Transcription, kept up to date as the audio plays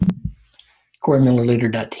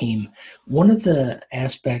CoreyMillerLeader.team. One of the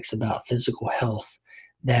aspects about physical health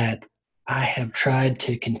that I have tried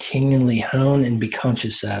to continually hone and be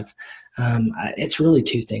conscious of, it's really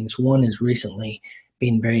two things. One is recently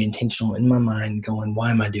being very intentional in my mind, going,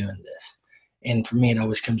 why am I doing this? And for me, it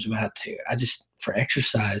always comes about to, for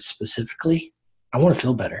exercise specifically, I want to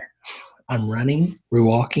feel better. I'm running, we're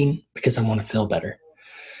walking because I want to feel better.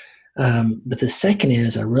 But the second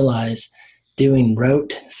is I realize doing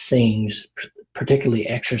rote things, particularly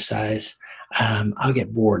exercise, I'll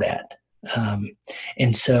get bored at. Um,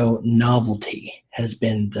 and so novelty has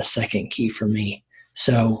been the second key for me.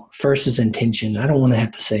 So first is intention. I don't want to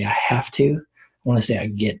have to say I have to. I want to say I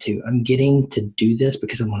get to. I'm getting to do this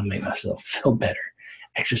because I want to make myself feel better.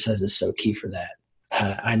 Exercise is so key for that.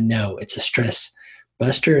 I know it's a stress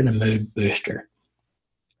buster and a mood booster.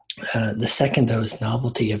 The second, though, is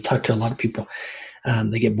novelty. I've talked to a lot of people.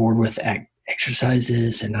 They get bored with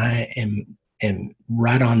exercises, and I am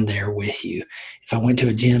right on there with you. If I went to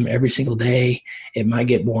a gym every single day, it might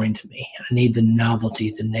get boring to me. I need the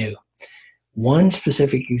novelty, the new. One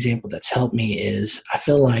specific example that's helped me is I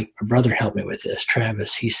feel like my brother helped me with this,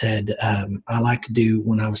 Travis. He said, I like to do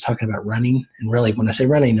when I was talking about running, and really when I say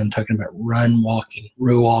running, I'm talking about walking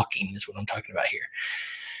is what I'm talking about here.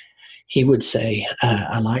 He would say,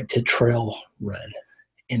 I like to trail run.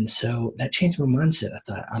 And so that changed my mindset. I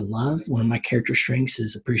thought, I love one of my character strengths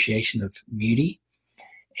is appreciation of beauty.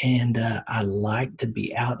 And I like to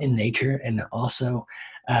be out in nature. And also,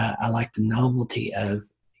 I like the novelty of,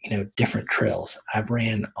 different trails. I've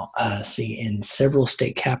ran, in several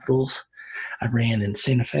state capitals. I ran in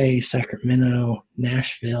Santa Fe, Sacramento,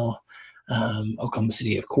 Nashville, Oklahoma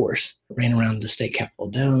City, of course. Ran around the state capitol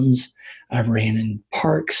domes. I ran in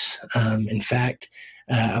parks. In fact,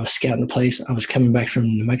 I was scouting the place. I was coming back from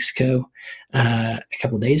New Mexico a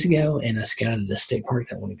couple of days ago, and I scouted the state park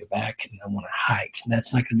that I want to go back and I want to hike. And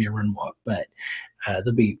that's not going to be a run walk, but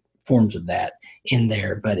there'll be forms of that in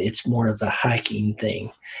there, but it's more of a hiking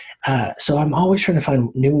thing. So I'm always trying to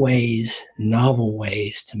find new ways, novel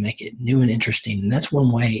ways to make it new and interesting. And that's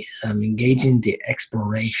one way is I'm engaging the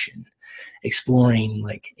exploration, exploring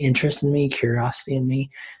like interest in me, curiosity in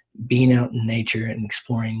me, being out in nature and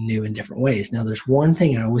exploring new and different ways. Now, there's one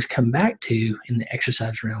thing I always come back to in the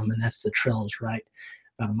exercise realm, and that's the trails, right?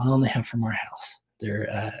 About a mile and a half from our house. They're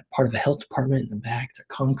part of the health department in the back. They're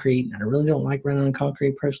concrete, and I really don't like running on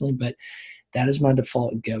concrete personally, but that is my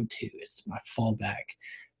default go-to. It's my fallback,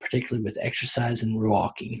 particularly with exercise and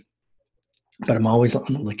walking. But I'm always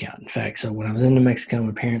on the lookout. In fact, so when I was in New Mexico,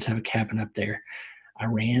 my parents have a cabin up there. I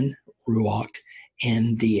ran, walked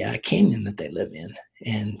in the canyon that they live in,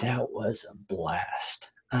 and that was a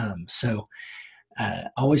blast.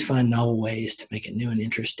 Always find novel ways to make it new and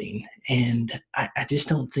interesting. And I just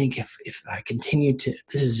don't think if I continue to,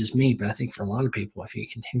 this is just me, but I think for a lot of people, if you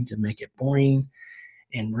continue to make it boring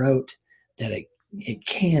and rote, that it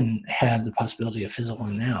can have the possibility of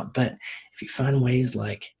fizzling out. But if you find ways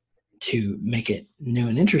like to make it new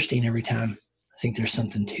and interesting every time, I think there's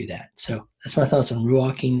something to that. So that's my thoughts on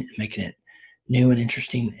walking and making it new and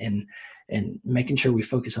interesting and making sure we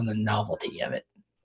focus on the novelty of it.